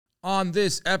On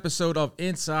this episode of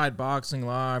Inside Boxing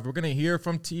Live, we're going to hear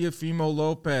from Teofimo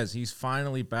Lopez. He's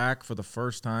finally back for the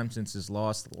first time since his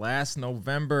loss last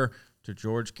November to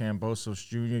George Kambosos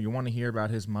Jr. You want to hear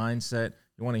about his mindset.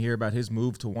 You want to hear about his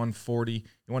move to 140. You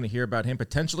want to hear about him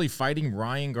potentially fighting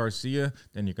Ryan Garcia.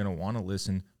 Then you're going to want to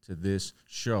listen to this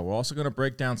show. We're also going to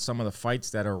break down some of the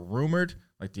fights that are rumored,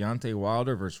 like Deontay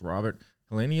Wilder versus Robert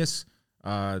Helenius,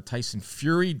 Tyson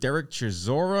Fury, Derek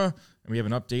Chisora, and we have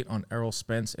an update on Errol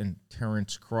Spence and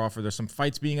Terrence Crawford. There's some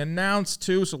fights being announced,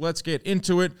 too, so let's get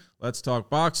into it. Let's talk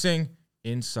boxing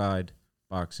inside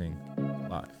Boxing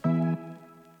Live.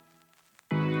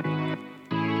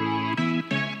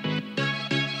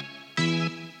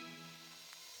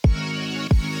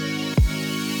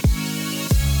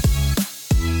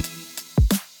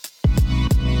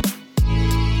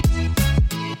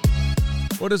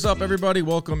 What is up, everybody?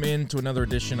 Welcome in to another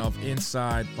edition of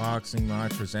Inside Boxing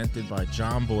Live, presented by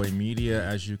John Boy Media.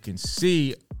 As you can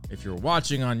see, if you're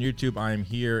watching on YouTube, I am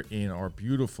here in our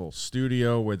beautiful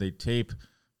studio where they tape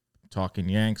Talking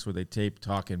Yanks, where they tape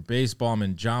Talking Baseball. I'm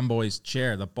in John Boy's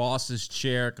chair, the boss's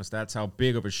chair, because that's how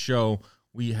big of a show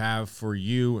we have for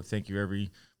you. Thank you every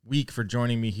week for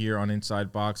joining me here on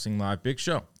Inside Boxing Live. Big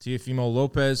show. Teofimo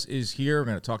Lopez is here. We're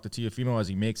going to talk to Teofimo as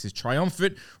he makes his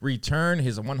triumphant return,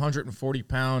 his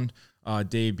 140-pound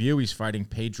debut. He's fighting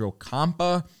Pedro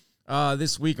Campa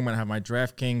this week. I'm going to have my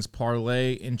DraftKings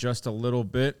parlay in just a little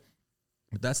bit.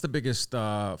 But that's the biggest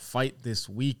fight this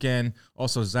weekend.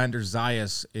 Also, Xander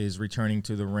Zayas is returning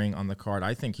to the ring on the card.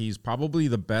 I think he's probably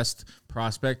the best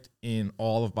prospect in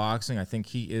all of boxing. I think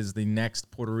he is the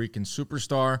next Puerto Rican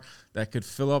superstar that could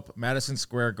fill up Madison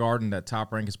Square Garden that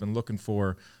Top Rank has been looking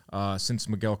for since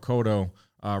Miguel Cotto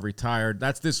retired.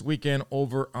 That's this weekend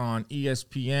over on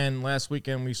ESPN. Last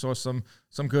weekend we saw some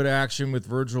good action with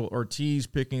Virgil Ortiz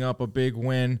picking up a big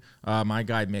win. My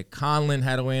guy Mick Conlan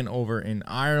had a win over in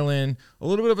Ireland. A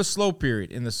little bit of a slow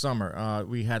period in the summer.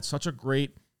 We had such a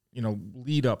great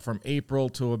lead up from April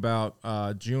to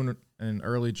about June and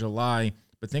early July,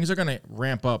 but things are going to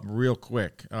ramp up real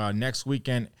quick. Next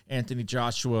weekend, Anthony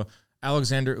Joshua,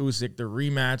 Alexander Usyk, the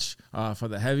rematch for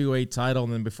the heavyweight title.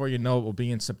 And then before you know it, we'll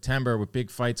be in September with big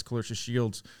fights, Clarissa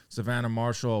Shields, Savannah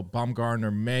Marshall,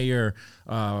 Baumgartner, Mayer.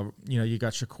 You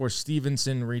got Shakur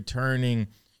Stevenson returning.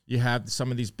 You have some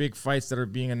of these big fights that are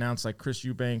being announced, like Chris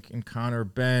Eubank and Conor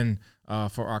Benn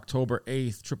for October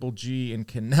 8th, Triple G and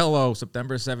Canelo,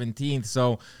 September 17th.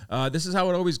 So this is how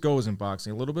it always goes in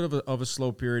boxing. A little bit of a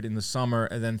slow period in the summer,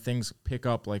 and then things pick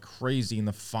up like crazy in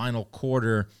the final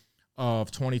quarter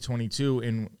of 2022,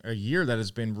 in a year that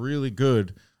has been really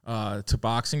good to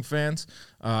boxing fans.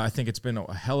 I think it's been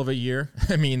a hell of a year.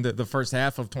 I mean, the first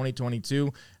half of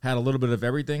 2022 had a little bit of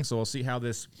everything, so we'll see how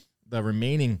the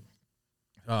remaining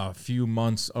few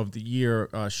months of the year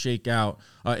shake out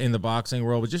in the boxing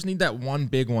world. We just need that one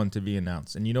big one to be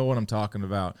announced, and you know what I'm talking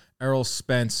about. Errol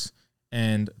Spence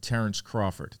and Terrence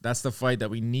Crawford. That's the fight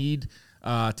that we need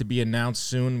to be announced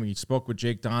soon. We spoke with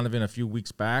Jake Donovan a few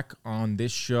weeks back on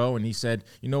this show, and he said,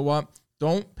 you know what?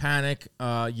 Don't panic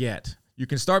yet. You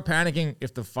can start panicking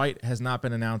if the fight has not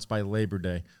been announced by Labor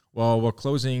Day. Well, we're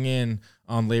closing in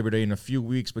on Labor Day in a few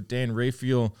weeks, but Dan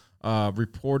Rafael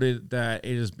reported that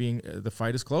the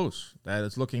fight is close, that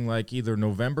it's looking like either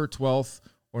November 12th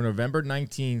or November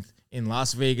 19th in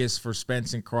Las Vegas for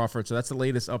Spence and Crawford. So that's the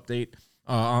latest update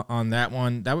on that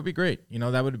one. That would be great.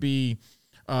 That would be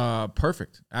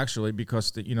perfect, actually,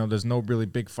 because there's no really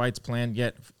big fights planned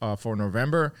yet for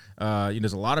November.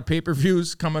 There's a lot of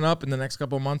pay-per-views coming up in the next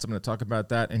couple of months. I'm going to talk about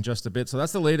that in just a bit. So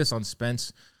that's the latest on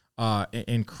Spence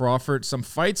and Crawford. Some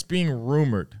fights being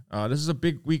rumored. This is a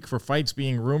big week for fights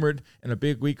being rumored and a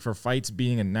big week for fights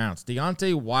being announced.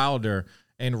 Deontay Wilder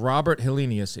and Robert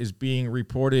Helenius is being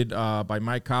reported by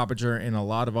Mike Coppinger and a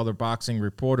lot of other boxing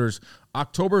reporters.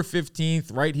 October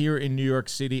 15th, right here in New York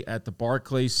City at the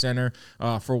Barclays Center.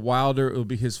 For Wilder, it will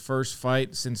be his first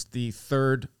fight since the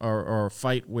third or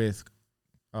fight with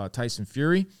Tyson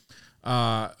Fury.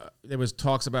 There was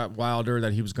talks about Wilder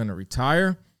that he was going to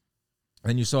retire.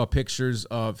 And you saw pictures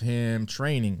of him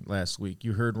training last week.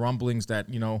 You heard rumblings that,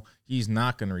 he's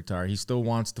not going to retire. He still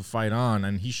wants to fight on,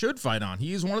 and he should fight on.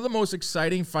 He is one of the most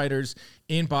exciting fighters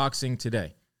in boxing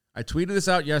today. I tweeted this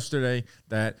out yesterday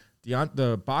that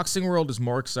the boxing world is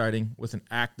more exciting with an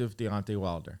active Deontay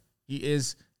Wilder. He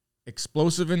is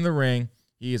explosive in the ring.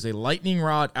 He is a lightning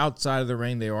rod outside of the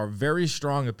ring. There are very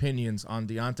strong opinions on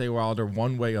Deontay Wilder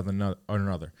one way or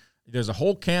another. There's a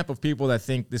whole camp of people that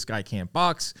think this guy can't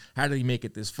box. How did he make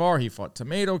it this far? He fought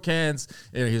tomato cans.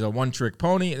 He's a one-trick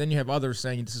pony. And then you have others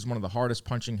saying this is one of the hardest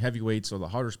punching heavyweights or the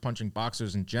hardest punching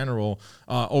boxers in general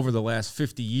over the last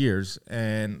 50 years.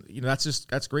 And,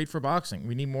 that's great for boxing.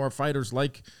 We need more fighters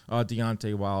like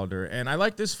Deontay Wilder. And I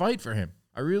like this fight for him.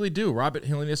 I really do. Robert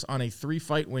Helenius on a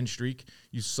 3-fight win streak.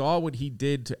 You saw what he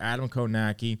did to Adam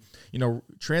Konecki.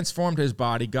 Transformed his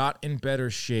body, got in better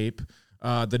shape.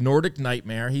 The Nordic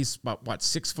Nightmare. He's about,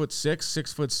 6'6",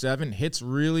 6'7", hits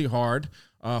really hard.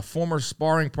 Former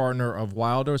sparring partner of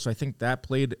Wilder, so I think that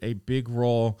played a big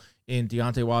role in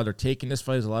Deontay Wilder taking this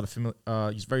fight.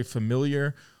 He's very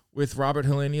familiar with Robert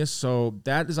Helenius, so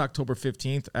that is October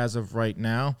 15th as of right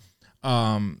now.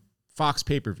 Fox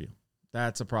pay-per-view.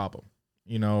 That's a problem.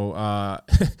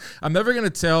 I'm never going to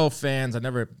tell fans, I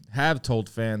never have told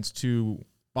fans to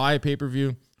buy a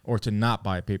pay-per-view or to not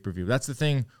buy a pay-per-view. That's the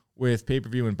thing with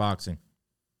pay-per-view in boxing.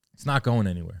 It's not going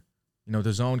anywhere.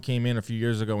 DAZN came in a few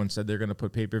years ago and said they're going to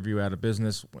put pay-per-view out of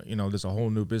business. There's a whole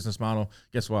new business model.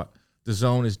 Guess what?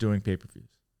 DAZN is doing pay-per-views.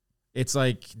 It's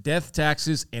like death,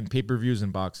 taxes, and pay-per-views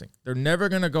in boxing. They're never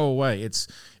going to go away. It's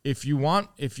if you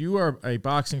are a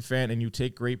boxing fan and you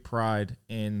take great pride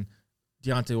in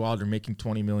Deontay Wilder making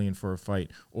 $20 million for a fight,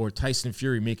 or Tyson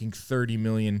Fury making $30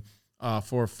 million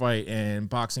for a fight, and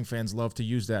boxing fans love to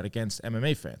use that against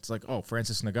MMA fans. Like,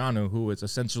 Francis Ngannou, who is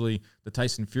essentially the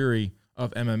Tyson Fury of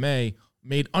MMA,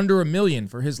 made under $1 million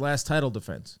for his last title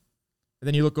defense. And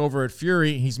then you look over at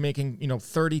Fury, he's making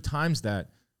 30 times that.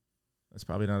 That's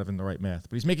probably not even the right math,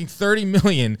 but he's making $30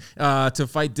 million to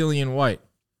fight Dillian White.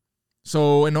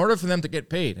 So in order for them to get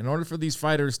paid, in order for these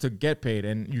fighters to get paid,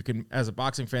 and you can, as a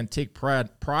boxing fan, take pride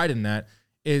in that,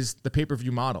 is the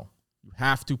pay-per-view model. You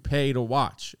have to pay to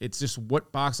watch. It's just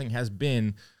what boxing has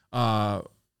been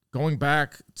going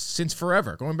back since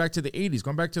forever, going back to the 80s,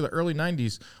 going back to the early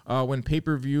 90s when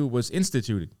pay-per-view was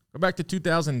instituted. Go back to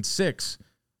 2006,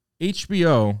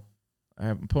 HBO,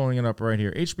 I'm pulling it up right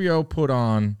here, HBO put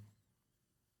on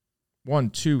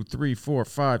 1, 2, 3, 4,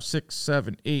 5, 6,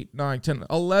 7, 8, 9, 10,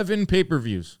 11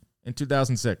 pay-per-views in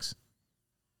 2006.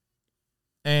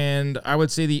 And I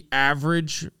would say the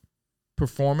average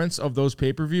performance of those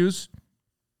pay-per-views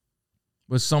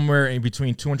was somewhere in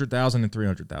between 200,000 and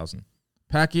 300,000.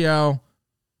 Pacquiao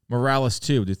Morales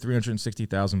 2 did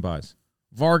 360,000 buys.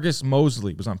 Vargas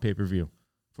Mosley was on pay-per-view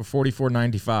for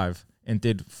 $44.95 and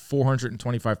did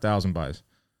 425,000 buys.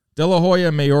 De La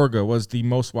Hoya Mayorga was the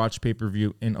most watched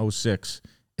pay-per-view in 2006,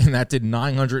 and that did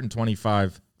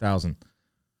 925,000.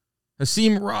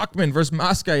 Hasim Rahman versus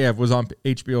Moskaev was on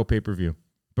HBO pay-per-view.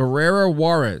 Barrera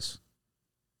Juarez.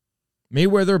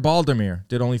 Mayweather Baldomir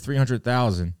did only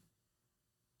 300,000.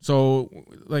 So,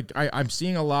 I'm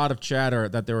seeing a lot of chatter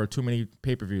that there are too many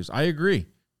pay-per-views. I agree.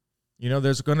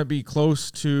 There's going to be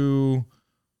close to,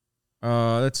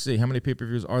 let's see, how many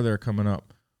pay-per-views are there coming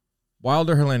up?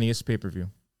 Wilder Helenius pay-per-view.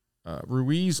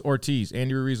 Ruiz Ortiz,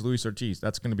 Andy Ruiz, Luis Ortiz.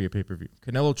 That's going to be a pay-per-view.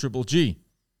 Canelo Triple G.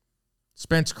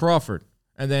 Spence Crawford.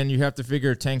 And then you have to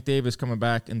figure Tank Davis coming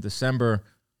back in December.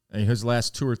 And his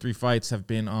last 2 or 3 fights have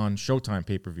been on Showtime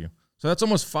pay-per-view. So that's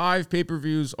almost 5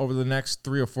 pay-per-views over the next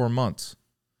 3 or 4 months.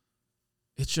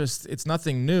 It's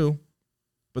nothing new,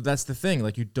 but that's the thing.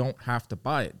 You don't have to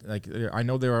buy it. I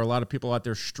know there are a lot of people out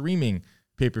there streaming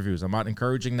pay-per-views. I'm not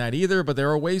encouraging that either, but there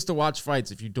are ways to watch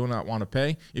fights if you do not want to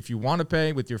pay. If you want to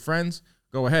pay with your friends,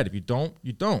 go ahead. If you don't,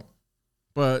 you don't.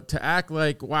 But to act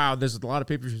like, wow, there's a lot of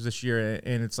pay-per-views this year,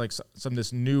 and it's like some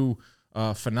this new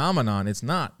phenomenon, it's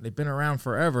not. They've been around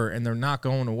forever, and they're not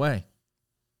going away.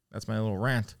 That's my little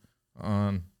rant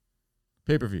on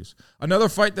pay-per-views. Another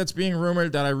fight that's being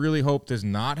rumored that I really hope does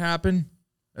not happen,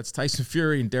 that's Tyson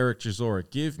Fury and Derek Chisora.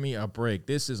 Give me a break.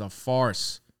 This is a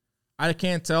farce. I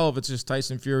can't tell if it's just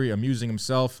Tyson Fury amusing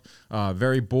himself,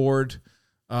 very bored,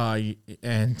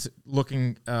 and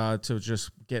looking to just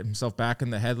get himself back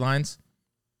in the headlines,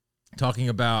 talking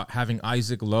about having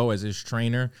Isaac Lowe as his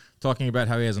trainer, talking about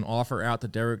how he has an offer out to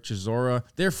Derek Chisora.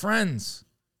 They're friends.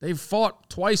 They've fought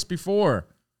twice before.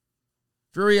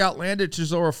 Fury outlanded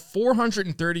Chisora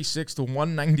 436 to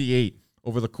 198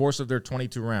 over the course of their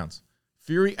 22 rounds.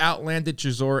 Fury outlanded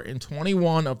Chisora in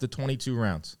 21 of the 22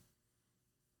 rounds.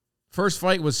 First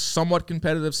fight was somewhat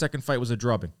competitive. Second fight was a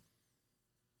drubbing.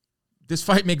 This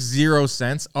fight makes zero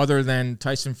sense other than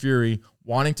Tyson Fury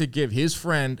wanting to give his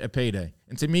friend a payday.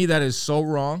 And to me, that is so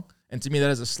wrong. And to me, that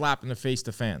is a slap in the face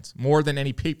to fans. More than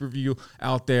any pay-per-view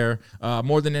out there,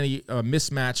 more than any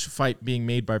mismatch fight being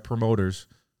made by promoters.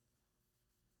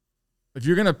 If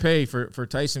you're going to pay for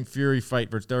Tyson Fury fight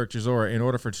versus Derek Chisora in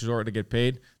order for Chisora to get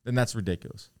paid, then that's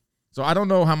ridiculous. So I don't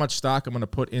know how much stock I'm going to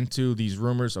put into these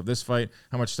rumors of this fight,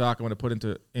 how much stock I'm going to put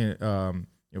into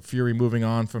Fury moving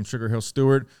on from Sugar Hill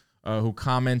Stewart, who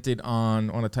commented on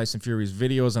one of Tyson Fury's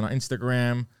videos on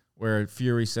Instagram where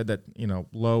Fury said that,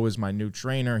 Lowe is my new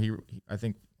trainer. I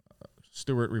think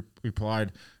Stewart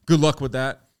replied, good luck with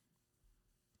that.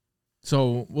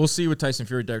 So we'll see what Tyson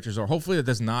Fury, Derek Chisora. Hopefully that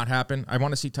does not happen. I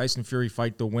want to see Tyson Fury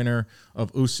fight the winner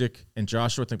of Usyk and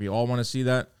Joshua. I think we all want to see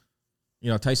that.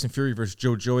 Tyson Fury versus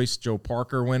Joe Joyce, Joe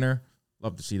Parker winner.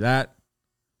 Love to see that.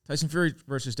 Tyson Fury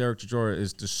versus Derek Chisora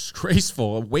is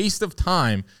disgraceful, a waste of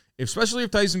time, especially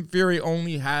if Tyson Fury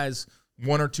only has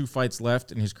 1 or 2 fights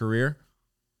left in his career.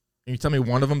 And you tell me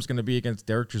one of them is going to be against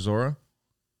Derek Chisora?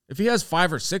 If he has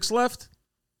 5 or 6 left,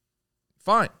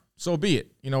 fine, so be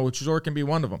it. Chisora can be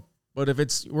one of them. But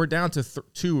if we're down to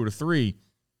 2 or 3,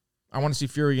 I want to see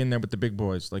Fury in there with the big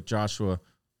boys like Joshua,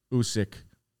 Usyk,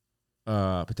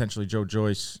 potentially Joe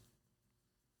Joyce.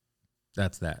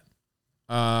 That's that.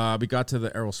 We got to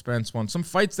the Errol Spence one. Some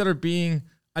fights that are being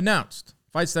announced.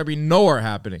 Fights that we know are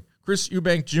happening. Chris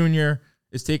Eubank Jr.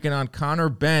 is taking on Conor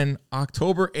Benn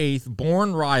October 8th.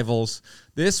 Born rivals.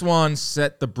 This one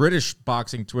set the British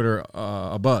boxing Twitter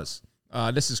abuzz.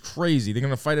 This is crazy. They're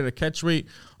going to fight at a catch weight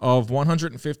of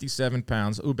 157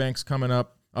 pounds. Eubank's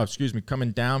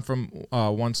coming down from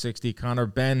 160. Conor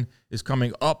Benn is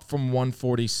coming up from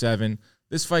 147.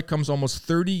 This fight comes almost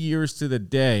 30 years to the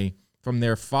day from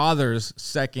their father's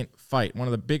second fight. One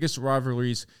of the biggest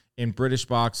rivalries in British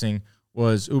boxing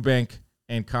was Eubank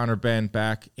and Conor Benn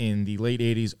back in the late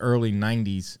 80s, early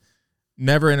 90s.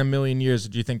 Never in a million years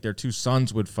did you think their 2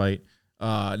 sons would fight.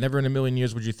 Never in a million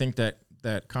years would you think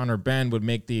that Conor Benn would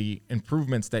make the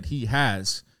improvements that he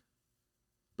has.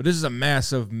 But this is a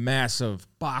massive, massive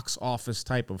box office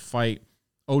type of fight.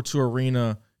 O2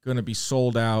 Arena going to be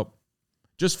sold out.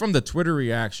 Just from the Twitter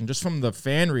reaction, just from the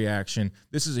fan reaction,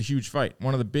 this is a huge fight.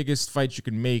 One of the biggest fights you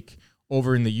can make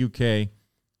over in the UK,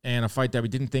 and a fight that we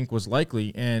didn't think was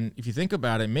likely. And if you think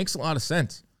about it, it makes a lot of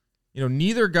sense.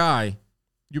 Neither guy,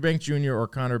 Eubank Jr. or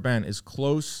Conor Benn, is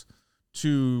close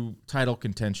to title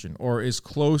contention or is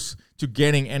close to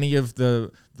getting any of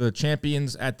the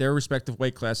champions at their respective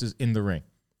weight classes in the ring.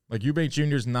 Like Eubank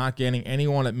Jr. is not getting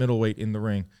anyone at middleweight in the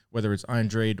ring, whether it's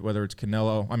Andrade, whether it's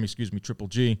Triple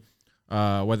G,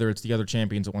 whether it's the other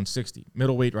champions at 160.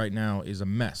 Middleweight right now is a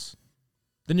mess.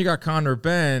 Then you got Conor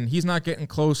Benn. He's not getting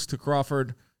close to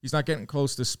Crawford. He's not getting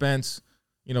close to Spence.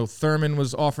 Thurman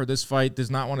was offered this fight,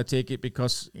 does not want to take it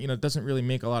because, it doesn't really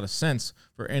make a lot of sense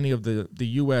for any of the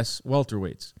U.S.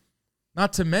 welterweights.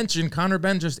 Not to mention, Conor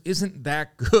Benn just isn't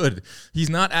that good. He's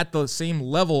not at the same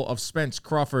level of Spence,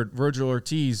 Crawford, Virgil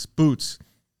Ortiz, Boots.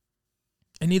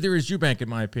 And neither is Eubank, in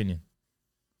my opinion.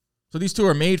 So these two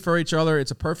are made for each other.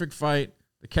 It's a perfect fight.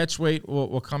 The catch weight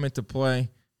will come into play.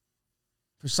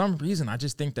 For some reason, I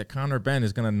just think that Conor Benn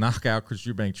is going to knock out Chris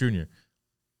Eubank Jr.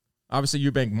 Obviously,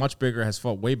 Eubank, much bigger, has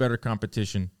fought way better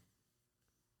competition.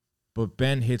 But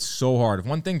Ben hits so hard. If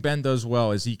one thing Ben does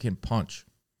well is he can punch.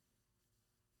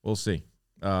 We'll see.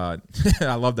 I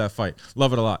love that fight.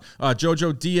 Love it a lot.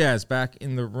 Jojo Diaz back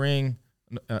in the ring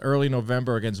early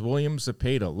November against William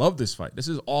Zepeda. Love this fight. This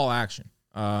is all action.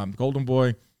 Golden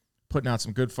Boy putting out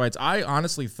some good fights. I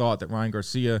honestly thought that Ryan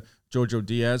Garcia, Jojo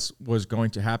Diaz was going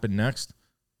to happen next,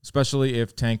 especially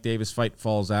if Tank Davis fight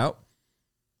falls out.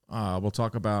 We'll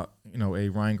talk about, a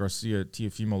Ryan Garcia,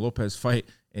 Teofimo Lopez fight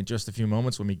in just a few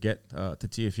moments when we get to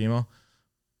Teofimo.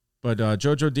 But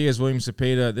Jojo Diaz, William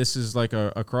Zepeda, this is like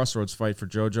a crossroads fight for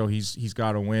Jojo. He's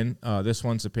got to win. This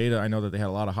one, Zepeda, I know that they had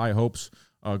a lot of high hopes.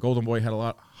 Golden Boy had a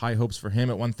lot of high hopes for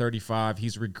him at 135.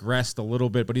 He's regressed a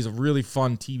little bit, but he's a really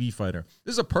fun TV fighter.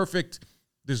 This is a perfect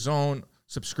DAZN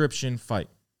subscription fight.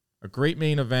 A great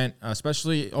main event,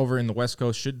 especially over in the West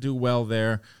Coast. Should do well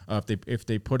there if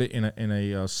they put it in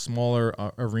a smaller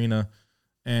arena.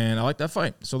 And I like that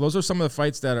fight. So those are some of the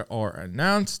fights that are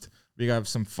announced. We got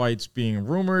some fights being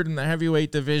rumored in the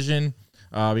heavyweight division.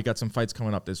 We got some fights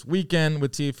coming up this weekend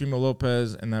with Teofimo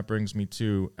Lopez, and that brings me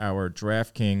to our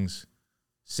DraftKings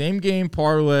same game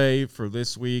parlay for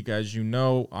this week. As you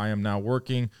know, we are now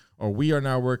working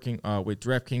with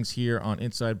DraftKings here on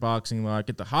Inside Boxing Live.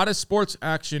 Get the hottest sports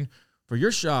action for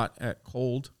your shot at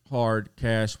cold, hard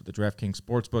cash with the DraftKings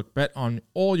Sportsbook. Bet on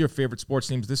all your favorite sports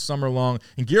teams this summer long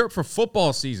and gear up for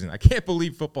football season. I can't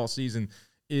believe football season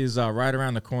is right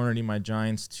around the corner. I need my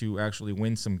Giants to actually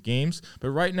win some games. But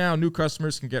right now, new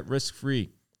customers can get risk-free.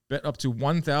 Bet up to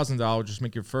 $1,000. Just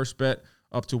make your first bet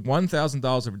up to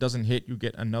 $1,000. If it doesn't hit, you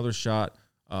get another shot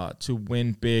to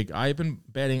win big. I've been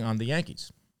betting on the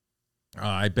Yankees.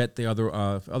 I bet the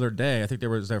other day, I think there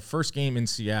was their first game in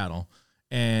Seattle,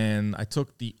 and I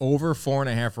took the over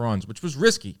 4.5 runs, which was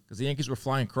risky because the Yankees were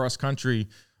flying cross country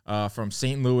from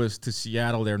St. Louis to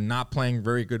Seattle. They're not playing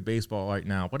very good baseball right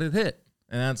now, but it hit.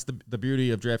 And that's the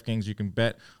beauty of DraftKings. You can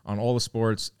bet on all the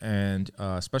sports and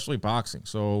especially boxing.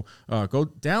 So go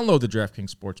download the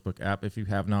DraftKings Sportsbook app if you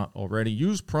have not already.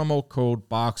 Use promo code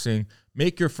BOXING.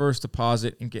 Make your first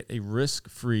deposit and get a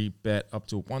risk-free bet up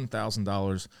to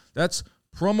 $1,000. That's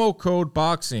promo code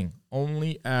BOXING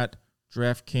only at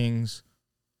DraftKings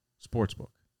Sportsbook.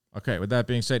 Okay, with that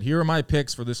being said, here are my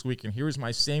picks for this week, and here is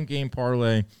my same-game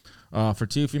parlay for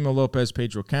Teofimo Lopez,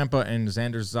 Pedro Campa, and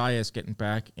Xander Zayas getting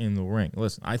back in the ring.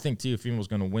 Listen, I think Teofimo's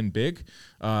going to win big.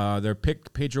 They're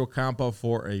picked Pedro Campa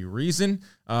for a reason.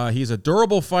 He's a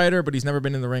durable fighter, but he's never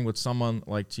been in the ring with someone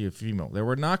like Teofimo. They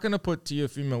were not going to put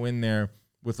Teofimo in there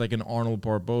with like an Arnold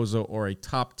Barboza or a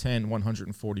top 10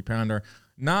 140-pounder.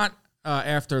 Not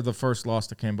after the first loss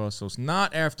to Kambosos,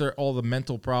 not after all the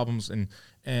mental problems and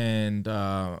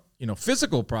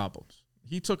physical problems.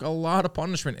 He took a lot of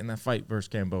punishment in that fight versus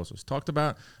Kambosos. Talked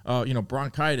about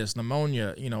bronchitis,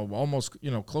 pneumonia, almost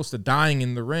close to dying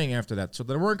in the ring after that. So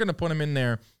they weren't going to put him in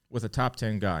there with a top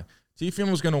 10 guy.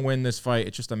 Teofimo was going to win this fight.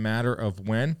 It's just a matter of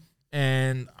when.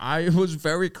 And I was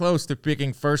very close to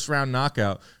picking first round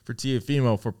knockout for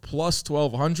Teofimo for plus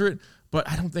 1,200, but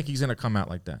I don't think he's going to come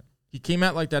out like that. He came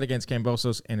out like that against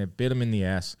Kambosos, and it bit him in the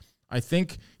ass. I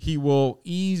think he will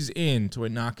ease into a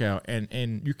knockout,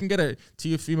 and you can get a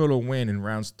Teofimo to win in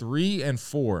rounds 3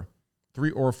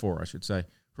 or 4, I should say,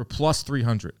 for plus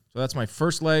 300. So that's my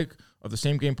first leg of the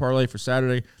same game parlay for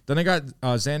Saturday. Then I got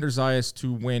Xander Zayas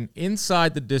to win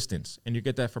inside the distance, and you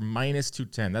get that for minus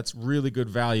 210. That's really good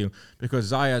value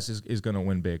because Zayas is going to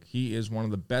win big. He is one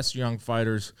of the best young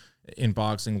fighters in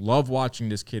boxing. Love watching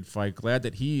this kid fight. Glad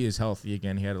that he is healthy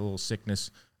again. He had a little sickness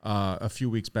a few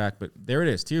weeks back, but there it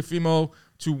is. Teofimo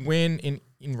to win in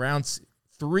rounds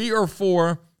 3 or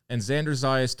 4, and Xander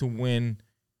Zayas to win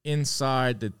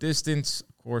inside the distance.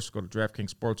 Of course, go to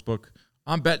DraftKings Sportsbook.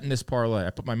 I'm betting this parlay.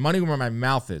 I put my money where my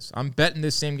mouth is. I'm betting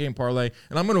this same game parlay,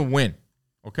 and I'm going to win.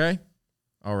 Okay?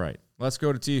 All right. Let's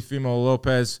go to Teofimo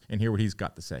Lopez and hear what he's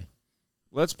got to say.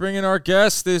 Let's bring in our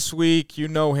guest this week. You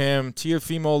know him,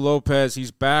 Teofimo Lopez.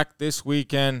 He's back this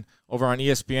weekend over on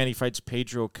ESPN. He fights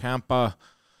Pedro Campa.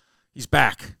 He's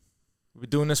back. We've been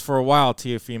doing this for a while,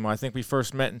 Teofimo. I think we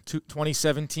first met in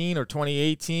 2017 or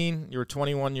 2018. You were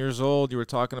 21 years old. You were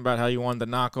talking about how you wanted to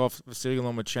knock off Vasily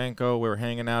Lomachenko. We were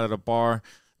hanging out at a bar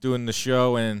doing the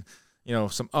show, and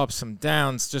some ups, some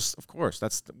downs. Just, of course,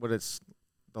 that's what it's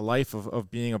the life of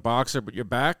being a boxer. But you're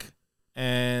back,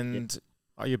 and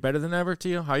are you better than ever,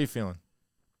 Teo? How are you feeling?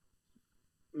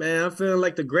 Man, I'm feeling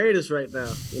like the greatest right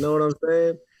now. You know what I'm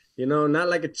saying? Not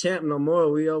like a champ no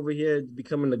more. We over here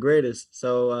becoming the greatest.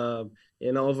 So,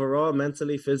 overall,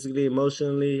 mentally, physically,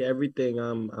 emotionally, everything,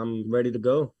 I'm ready to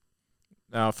go.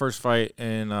 Now, first fight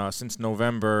in since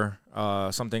November.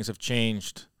 Some things have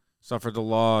changed. Suffered the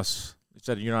loss. You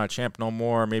said you're not a champ no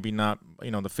more. Maybe not,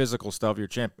 the physical stuff. Your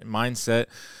champ mindset.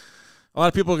 A lot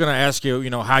of people are going to ask you,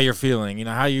 how you're feeling,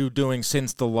 how you doing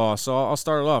since the loss. So I'll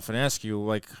start it off and ask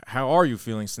you, how are you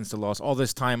feeling since the loss? All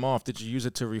this time off, did you use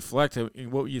it to reflect? What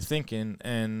were you thinking,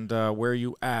 and where are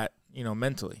you at,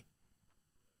 mentally?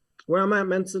 Where I'm at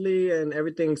mentally and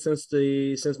everything since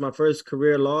my first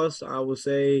career loss, I would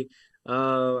say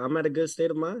I'm at a good state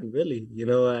of mind, really.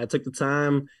 I took the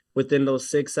time within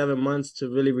those 6-7 months to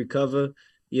really recover.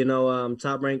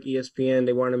 Top Rank ESPN,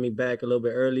 they wanted me back a little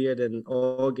bit earlier than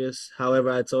August.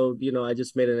 However, I told, I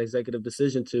just made an executive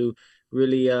decision to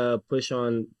really push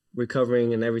on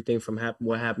recovering and everything from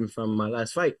what happened from my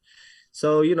last fight.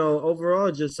 So, overall,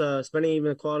 just spending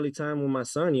even quality time with my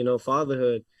son,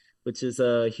 fatherhood, which is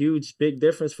a huge, big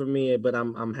difference for me. But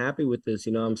I'm happy with this.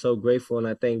 I'm so grateful, and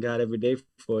I thank God every day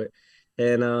for it.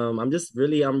 And I'm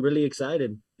really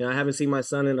excited. I haven't seen my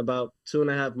son in about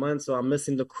 2.5 months, so I'm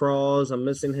missing the crawls. I'm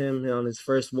missing him on his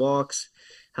first walks.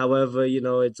 However,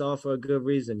 it's all for a good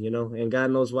reason, and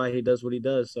God knows why he does what he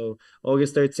does. So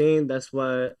August 13th, that's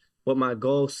what my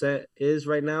goal set is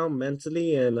right now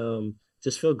mentally, and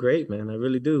just feel great, man. I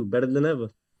really do. Better than ever.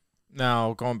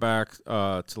 Now, going back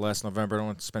to last November, I don't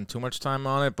want to spend too much time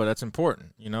on it, but that's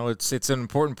important. It's an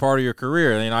important part of your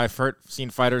career. I've seen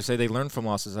fighters say they learn from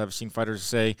losses. I've seen fighters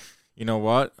say, you know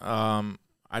what,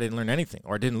 I didn't learn anything,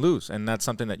 or I didn't lose. And that's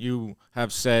something that you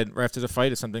have said right after the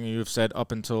fight. It's something you've said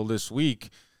up until this week.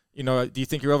 Do you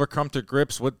think you'll ever come to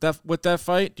grips with that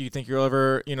fight? Do you think you'll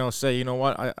ever, say, you know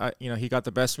what, I he got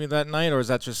the best of me that night? Or is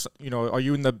that just, are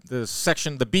you in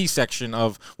the B section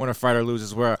of when a fighter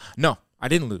loses where, no, I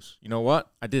didn't lose. You know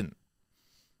what? I didn't.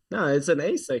 No, it's an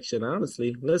A section,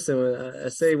 honestly. Listen, I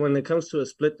say when it comes to a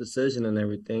split decision and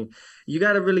everything, you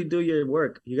got to really do your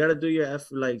work. You got to do your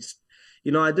effort. Like,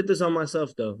 I did this on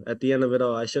myself though. At the end of it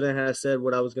all, I shouldn't have said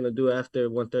what I was gonna do after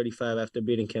 135 after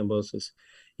beating Cambosis.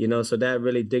 So that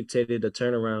really dictated the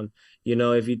turnaround.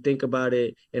 If you think about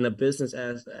it in a business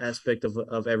aspect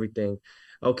of everything,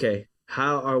 okay,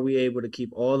 how are we able to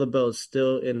keep all the belts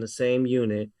still in the same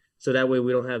unit so that way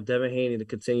we don't have Devin Haney to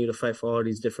continue to fight for all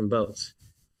these different belts?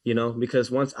 Because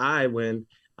once I win,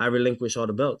 I relinquish all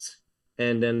the belts.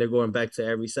 And then they're going back to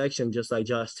every section, just like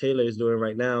Josh Taylor is doing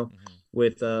right now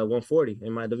with 140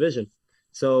 in my division.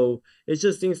 So it's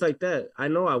just things like that. I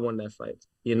know I won that fight,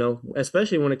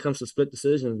 especially when it comes to split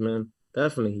decisions, man.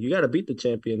 Definitely. You got to beat the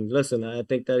champion. Listen, I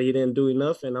think that he didn't do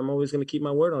enough, and I'm always going to keep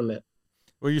my word on that.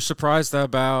 Were you surprised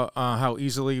about how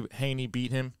easily Haney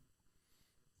beat him?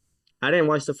 I didn't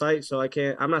watch the fight, so I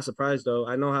can't. I'm not surprised though.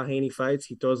 I know how Haney fights.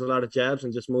 He throws a lot of jabs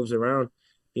and just moves around.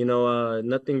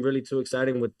 Nothing really too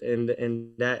exciting with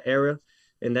in that era,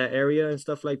 in that area and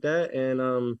stuff like that. And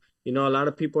a lot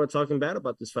of people are talking bad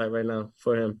about this fight right now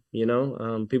for him.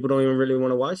 People don't even really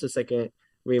want to watch the second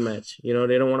rematch.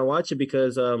 They don't want to watch it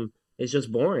because it's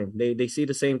just boring. They see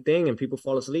the same thing and people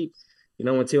fall asleep.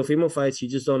 When Teofimo fights, you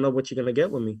just don't know what you're gonna get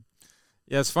with me.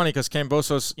 Yeah, it's funny because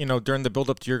Kambosos, during the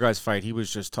build-up to your guys' fight, he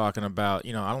was just talking about,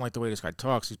 I don't like the way this guy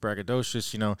talks. He's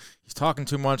braggadocious, he's talking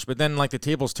too much. But then, like, the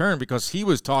tables turned because he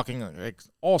was talking like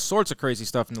all sorts of crazy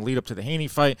stuff in the lead-up to the Haney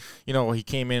fight. He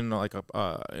came in like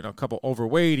a couple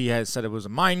overweight. He had said it was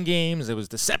mind games, it was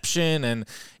deception, and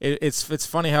it's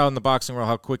funny how in the boxing world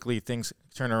how quickly things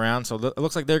turn around. So it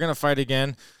looks like they're going to fight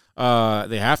again.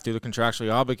 They have to. They're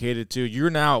contractually obligated to. You're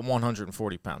now at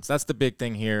 140 pounds. That's the big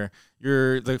thing here.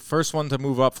 You're the first one to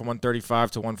move up from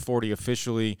 135 to 140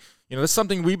 officially. That's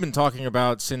something we've been talking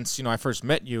about since, I first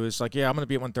met you. It's like, yeah, I'm going to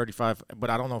be at 135,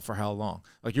 but I don't know for how long.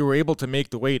 Like, you were able to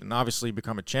make the weight and obviously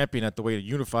become a champion at the weight of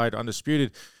unified,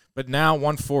 undisputed. But now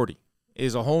 140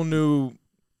 is a whole new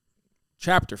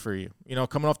chapter for you.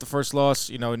 Coming off the first loss,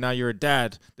 now you're a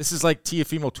dad. This is like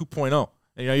Teofimo 2.0.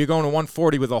 You're going to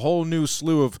 140 with a whole new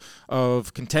slew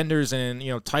of contenders and,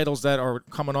 titles that are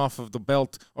coming off of the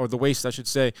belt, or the waist, I should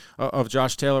say, of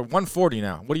Josh Taylor. 140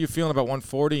 now. What are you feeling about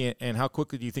 140, and how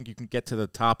quickly do you think you can get to the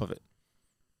top of it?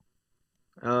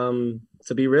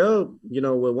 To be real, with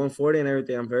 140 and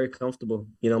everything, I'm very comfortable.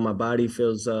 My body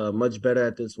feels much better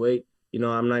at this weight.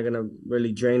 I'm not going to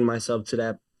really drain myself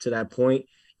to that point.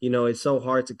 It's so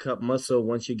hard to cut muscle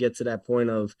once you get to that point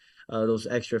of those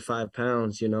extra 5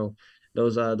 pounds,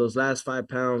 those last 5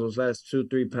 pounds, those last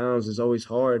 2-3 pounds is always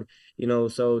hard,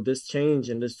 so this change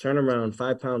and this turnaround,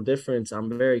 5 pound difference,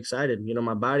 I'm very excited.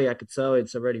 My body, I could tell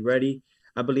it's already ready.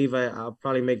 I believe I'll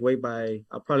probably make weight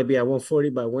I'll probably be at 140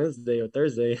 by Wednesday or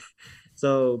Thursday.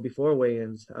 So before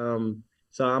weigh-ins.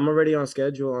 So I'm already on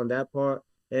schedule on that part.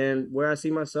 And where I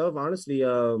see myself, honestly,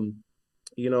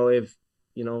 if,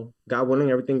 God willing,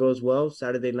 everything goes well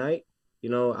Saturday night,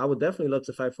 I would definitely love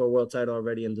to fight for a world title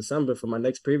already in December for my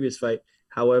next previous fight.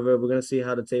 However, we're going to see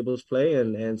how the tables play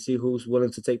and see who's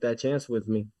willing to take that chance with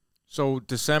me. So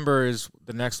December is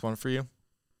the next one for you?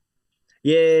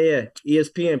 Yeah.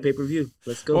 ESPN pay-per-view.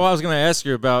 Let's go. Well, I was going to ask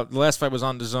you about the last fight was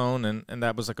on DAZN, and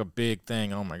that was like a big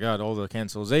thing. Oh, my God, all the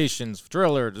cancelizations,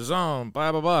 Thriller, DAZN,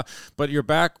 blah, blah, blah. But you're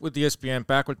back with ESPN,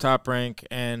 back with Top Rank.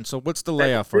 And so what's the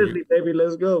layoff for Disney, you? Baby,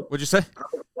 let's go. What'd you say?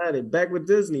 I'm excited. Back with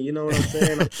Disney. You know what I'm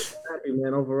saying? I'm happy,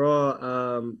 man.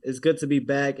 Overall, it's good to be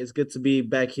back. It's good to be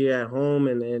back here at home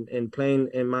and playing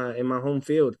in my home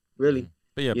field, really.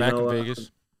 But yeah, back in Vegas.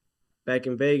 Back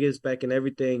in Vegas, back in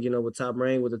everything, with Top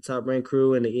Rank, with the Top Rank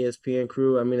crew and the ESPN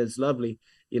crew. I mean, it's lovely,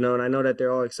 and I know that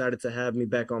they're all excited to have me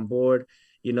back on board.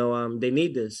 They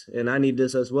need this, and I need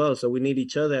this as well. So we need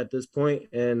each other at this point,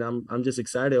 and I'm just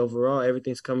excited overall.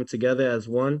 Everything's coming together as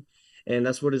one, and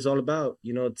that's what it's all about.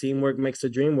 Teamwork makes the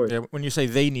dream work. Yeah, when you say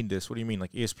they need this, what do you mean?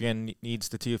 Like ESPN needs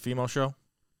the Teofimo show?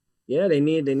 Yeah, they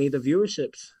need the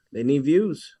viewerships. They need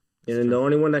views. And the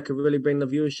only one that could really bring the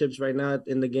viewerships right now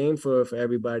in the game for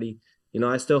everybody,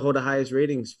 I still hold the highest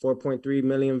ratings, 4.3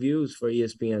 million views for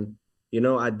ESPN.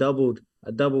 I doubled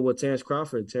what Terrence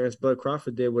Bud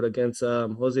Crawford did against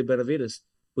Jose Benavidez,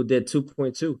 who did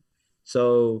 2.2.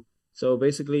 So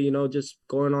basically, just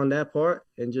going on that part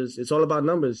and it's all about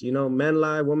numbers. Men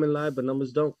lie, women lie, but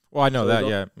numbers don't. Well, I know that,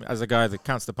 yeah. As a guy that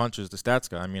counts the punches, the stats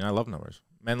guy, I mean, I love numbers.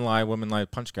 Men lie, women lie,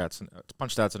 punch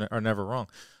stats are never wrong.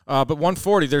 But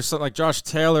 140, there's like Josh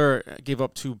Taylor gave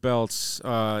up 2 belts.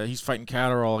 He's fighting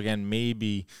Catterall again,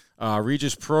 maybe.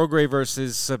 Regis Prograis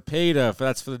versus Cepeda.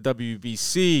 That's for the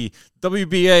WBC.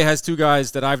 WBA has two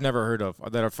guys that I've never heard of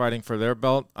that are fighting for their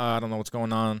belt. I don't know what's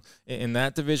going on in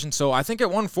that division. So I think at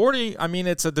 140, I mean,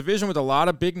 it's a division with a lot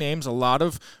of big names, a lot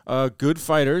of good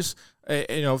fighters.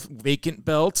 Vacant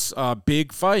belts,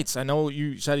 big fights. I know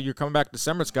you said you're coming back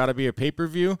December. It's got to be a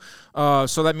pay-per-view.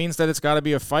 So that means that it's got to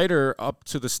be a fighter up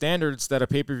to the standards that a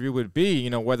pay-per-view would be,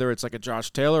 whether it's like a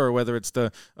Josh Taylor or whether it's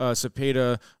the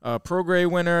Cepeda Prograis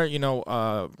winner.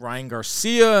 Ryan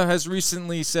Garcia has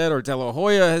recently said, or De La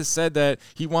Hoya has said that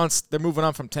they're moving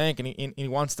on from Tank and he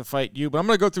wants to fight you. But I'm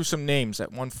going to go through some names at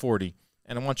 140,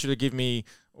 and I want you to give me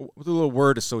with a little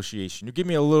word association. You give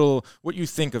me a little what you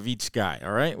think of each guy,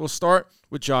 all right? We'll start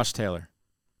with Josh Taylor.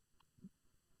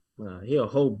 He a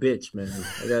whole bitch, man.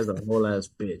 That guy's a whole ass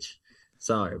bitch.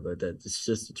 Sorry, but that's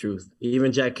just the truth.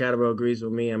 Even Jack Catterall agrees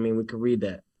with me. I mean, we could read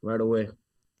that right away.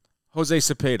 Jose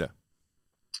Cepeda.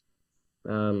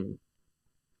 To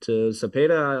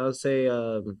Cepeda, I'll say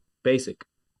basic.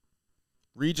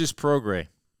 Regis Prograis.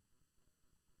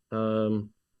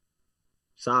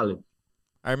 Solid.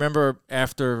 I remember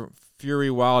after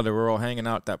Fury Wilder, we were all hanging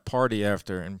out at that party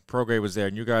after, and Prograis was there,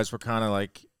 and you guys were kind of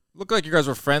like, looked like you guys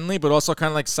were friendly, but also kind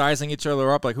of like sizing each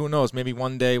other up, like who knows, maybe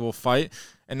one day we'll fight.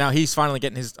 And now he's finally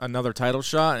getting another title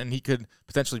shot, and he could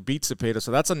potentially beat Cepeda. So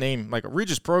that's a name like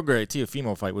Regis Prograis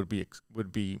Teofimo fight would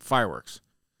be fireworks.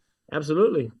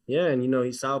 Absolutely, yeah, and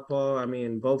he's southpaw. I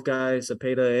mean, both guys,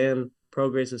 Cepeda and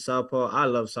Prograis is southpaw. I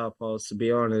love southpaws, to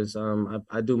be honest.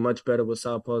 I do much better with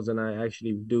southpaws than I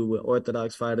actually do with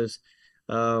orthodox fighters.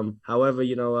 However,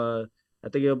 I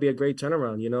think it'll be a great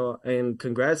turnaround. And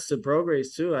congrats to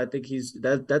Prograis too. I think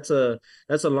that's a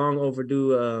long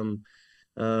overdue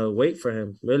wait for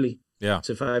him, really. Yeah.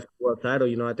 To fight for the world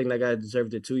title. I think that guy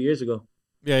deserved it 2 years ago.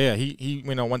 Yeah. He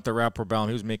went to Rapport Bell, and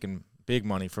he was making big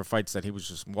money for fights that he was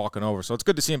just walking over. So it's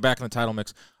good to see him back in the title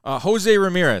mix. Jose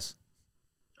Ramirez.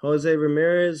 Jose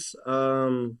Ramirez,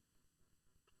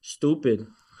 stupid.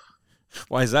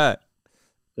 Why is that?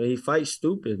 He fights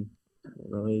stupid.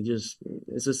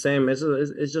 It's the same. It's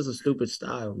just a stupid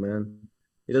style, man.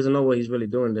 He doesn't know what he's really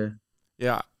doing there.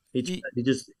 Yeah. He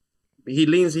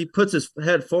puts his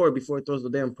head forward before he throws the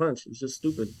damn punch. He's just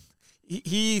stupid.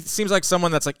 He seems like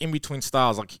someone that's like in between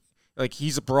styles. Like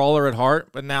he's a brawler at heart,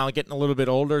 but now getting a little bit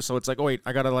older, so it's like, oh wait,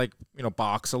 I gotta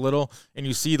box a little, and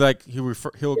you see like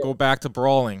he'll go back to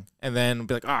brawling, and then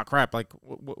be like, crap, like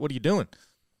what are you doing?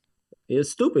 It's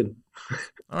stupid.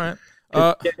 All right,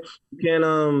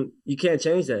 you can't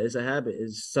change that. It's a habit.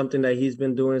 It's something that he's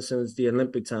been doing since the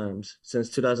Olympic times, since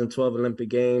 2012 Olympic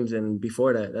Games, and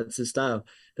before that. That's his style.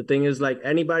 The thing is, like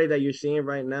anybody that you're seeing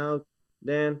right now,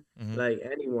 Dan, like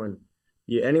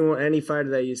any fighter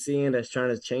that you're seeing that's trying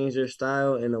to change their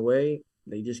style in a way,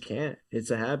 they just can't. It's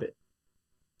a habit.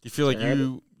 Do you feel like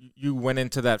you went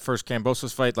into that first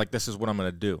Kambosos fight like, this is what I'm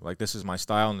going to do? Like, this is my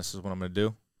style and this is what I'm going to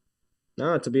do?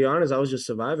 No, to be honest, I was just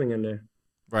surviving in there.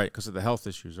 Right, because of the health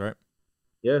issues, right?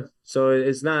 Yeah. So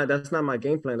that's not my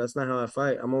game plan. That's not how I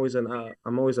fight. I'm always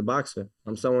a boxer.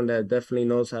 I'm someone that definitely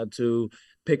knows how to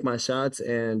pick my shots,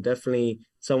 and definitely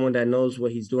someone that knows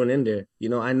what he's doing in there.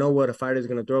 I know what a fighter is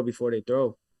going to throw before they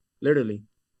throw, literally.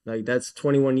 Like, that's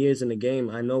 21 years in the game.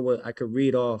 I know what I could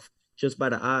read off just by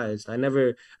the eyes. I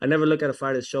never look at a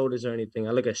fighter's shoulders or anything.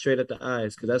 I look straight at the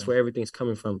eyes, because that's where everything's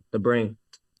coming from, the brain.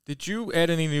 Did you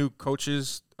add any new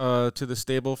coaches to the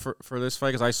stable for this fight?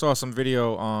 Because I saw some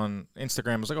video on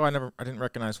Instagram. I was like, I didn't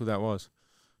recognize who that was.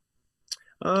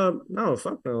 No,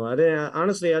 fuck no. I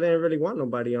didn't really want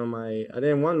nobody I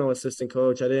didn't want no assistant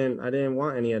coach. I didn't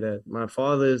want any of that. My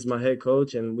father is my head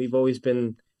coach, and we've always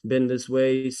been this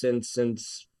way since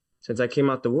I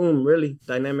came out the womb, really.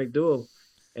 Dynamic duo.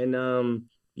 And I'm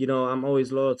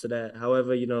always loyal to that.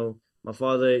 However, my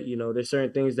father, there's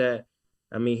certain things that,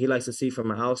 I mean, he likes to see from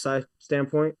an outside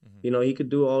standpoint. He could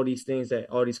do all these things that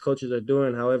all these coaches are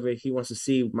doing. However, he wants to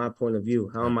see my point of view.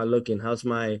 How am I looking? How's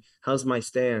my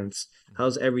stance?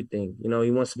 How's everything? He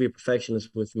wants to be a perfectionist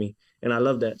with me, and I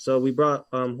love that. So we brought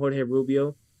Jorge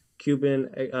Rubio, Cuban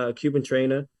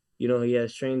trainer. He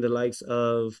has trained the likes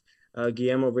of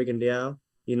Guillermo Rigondeaux,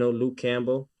 Luke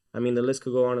Campbell. I mean, the list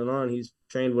could go on and on. He's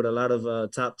trained with a lot of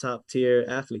top tier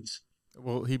athletes.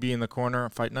 Will he be in the corner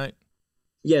fight night?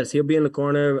 Yes, he'll be in the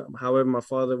corner. However, my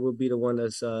father will be the one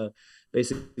that's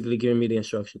basically giving me the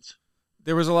instructions.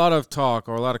 There was a lot of talk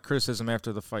or a lot of criticism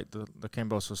after the fight, the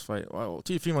Kambosos fight. Well,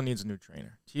 Teofimo needs a new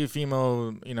trainer.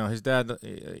 Teofimo, his dad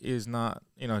is not,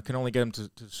 can only get him to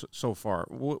so far.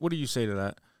 What do you say to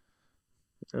that?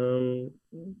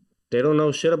 They don't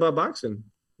know shit about boxing.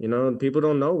 You know, people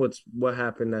don't know what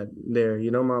happened there.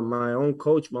 You know, my own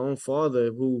coach, my own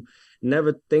father, who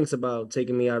never thinks about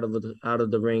taking me out of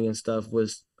the ring and stuff,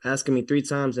 was asking me 3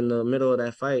 times in the middle of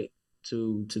that fight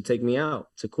to take me out,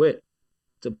 to quit,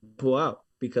 to pull out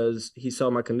because he saw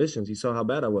my conditions. He saw how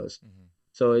bad I was. Mm-hmm.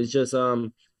 So it's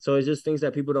just things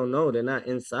that people don't know. They're not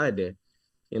inside there.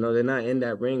 You know, they're not in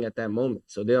that ring at that moment.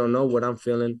 So they don't know what I'm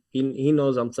feeling. He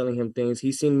knows I'm telling him things.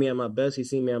 He's seen me at my best. He's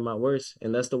seen me at my worst.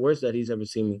 And that's the worst that he's ever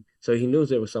seen me. So he knew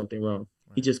there was something wrong.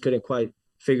 Right. He just couldn't quite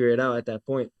figure it out at that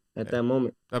point, that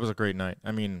moment. That was a great night.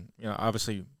 I mean, you know,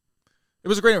 obviously it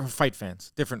was a great night for fight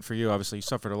fans. Different for you. Obviously you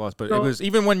suffered a loss, but it was,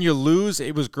 even when you lose,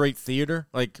 it was great theater.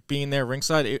 Like being there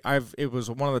ringside, it was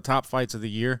one of the top fights of the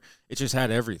year. It just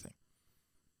had everything.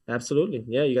 Absolutely.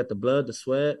 Yeah, you got the blood, the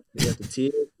sweat, you got the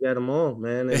tears, you got them all,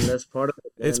 man. And that's part of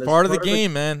it. It's part of the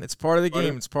game, man. It's part of the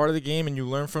game. It's part of the game, and you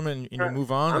learn from it, and you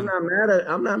move on. I'm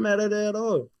not mad at it at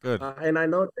all. Good. And I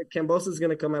know that Kambosos is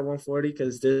going to come at 140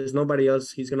 because there's nobody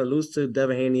else. He's going to lose to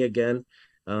Devin Haney again.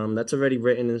 That's already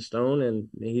written in stone, and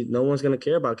no one's going to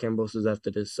care about Kambosos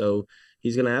after this. So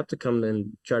he's going to have to come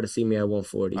and try to see me at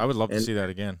 140. I would love to see that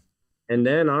again. And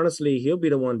then, honestly, he'll be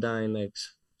the one dying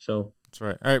next. So that's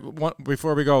right. All right,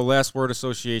 before we go, last word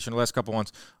association, last couple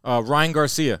ones. Ryan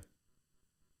Garcia.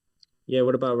 Yeah,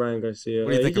 what about Ryan Garcia? What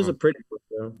do you think he's just a pretty boy,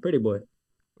 bro. Pretty boy.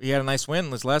 He had a nice win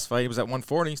in his last fight. He was at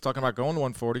 140. He's talking about going to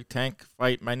 140. Tank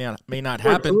fight may not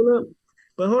happen.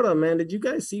 But hold on, man. Did you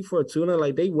guys see Fortuna?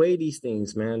 Like, they weigh these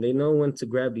things, man. They know when to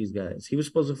grab these guys. He was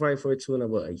supposed to fight Fortuna,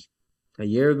 a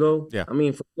year ago? Yeah. I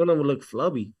mean, Fortuna would look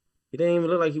flubby. He didn't even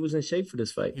look like he was in shape for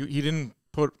this fight. He didn't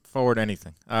put forward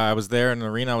anything. I was there in the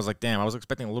arena. I was like, damn, I was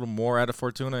expecting a little more out of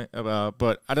Fortuna.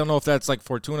 But I don't know if that's like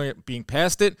Fortuna being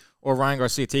past it or Ryan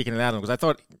Garcia taking it out of him, because I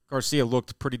thought Garcia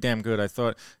looked pretty damn good. I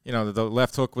thought, you know, the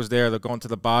left hook was there. They're going to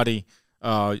the body.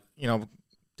 You know,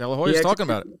 De La Hoya's talking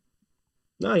about it.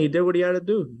 No, he did what he had to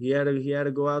do. He had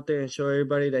to go out there and show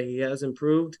everybody that he has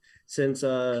improved since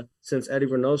Eddie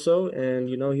Reynoso, and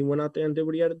you know, he went out there and did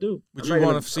what he had to do. Would you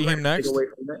want to see him next?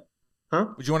 Huh?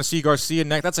 Would you want to see Garcia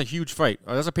next? That's a huge fight.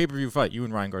 That's a pay-per-view fight. You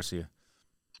and Ryan Garcia.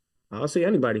 I'll see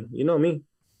anybody. You know me.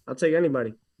 I'll take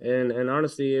anybody. And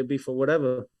honestly, it'd be for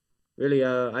whatever. Really,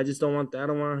 I just don't want. I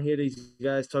don't want to hear these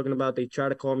guys talking about they try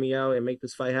to call me out and make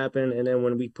this fight happen, and then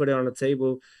when we put it on the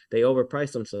table, they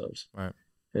overprice themselves. Right.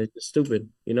 And it's just stupid,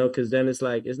 you know, because then it's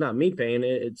like it's not me paying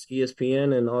it; it's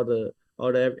ESPN and all the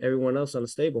everyone else on the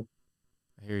stable.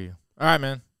 I hear you. All right,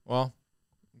 man. Well,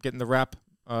 getting the wrap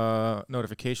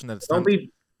notification that it's done.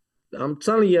 I'm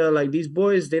telling you, like, these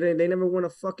boys, they never won a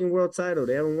fucking world title.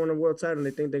 They haven't won a world title, and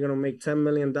they think they're gonna make $10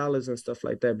 million and stuff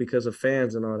like that because of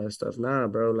fans and all that stuff. Nah,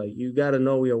 bro. Like, you gotta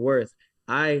know your worth.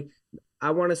 I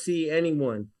want to see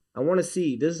anyone. I want to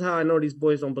see. This is how I know these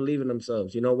boys don't believe in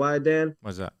themselves. You know why, Dan?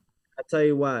 Why's that? I'll tell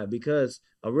you why. Because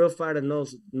a real fighter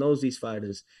knows these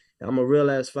fighters. I'm a real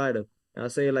ass fighter. And I'll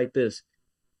say it like this: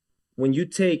 when you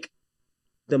take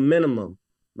the minimum,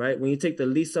 right? When you take the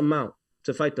least amount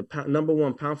to fight the number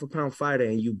one pound for pound fighter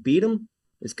and you beat him,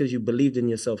 it's because you believed in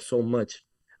yourself so much.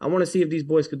 I want to see if these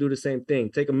boys could do the same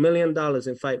thing. Take $1 million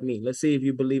and fight me. Let's see if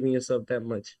you believe in yourself that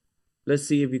much. Let's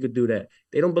see if you could do that.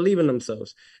 They don't believe in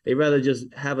themselves. They rather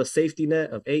just have a safety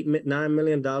net of $9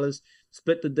 million,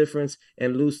 split the difference,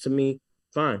 and lose to me.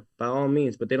 Fine, by all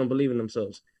means, but they don't believe in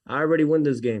themselves. I already won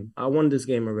this game. I won this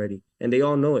game already, and they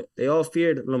all know it. They all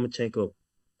feared Lomachenko.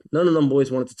 None of them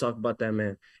boys wanted to talk about that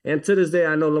man. And to this day,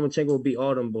 I know Lomachenko will beat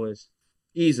all them boys.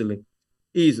 Easily.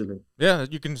 Yeah,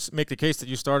 you can make the case that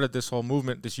you started this whole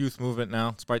movement, this youth movement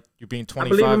now, despite you being 25 I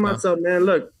believe in now. myself, man.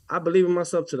 Look, I believe in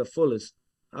myself to the fullest.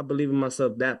 I believe in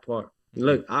myself that part.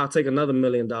 Look, I'll take another $1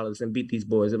 million and beat these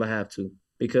boys if I have to.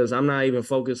 Because I'm not even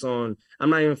focused on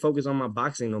my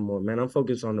boxing no more, man. I'm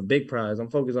focused on the big prize. I'm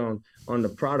focused on the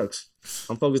products.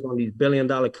 I'm focused on these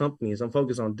billion-dollar companies. I'm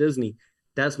focused on Disney.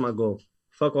 That's my goal.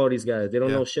 Fuck all these guys. They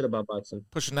don't know shit about boxing.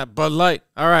 Pushing that Bud Light.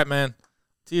 All right, man.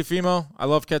 Teofimo, I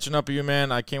love catching up with you,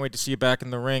 man. I can't wait to see you back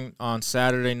in the ring on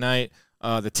Saturday night.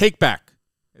 The Take Back.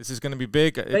 This is going to be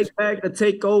big. Take Back, the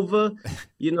takeover.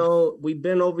 You know, we've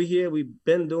been over here. We've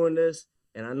been doing this.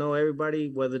 And I know everybody,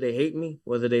 whether they hate me,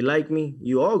 whether they like me,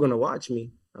 you all going to watch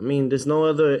me. I mean, there's no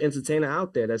other entertainer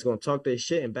out there that's going to talk their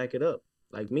shit and back it up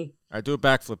like me. I do a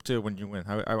backflip, too, when you win.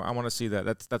 I want to see that.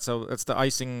 That's the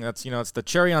icing. That's, you know, it's the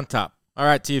cherry on top. All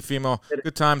right, Teofimo.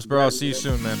 Good times, bro. I'll see you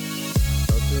soon, man.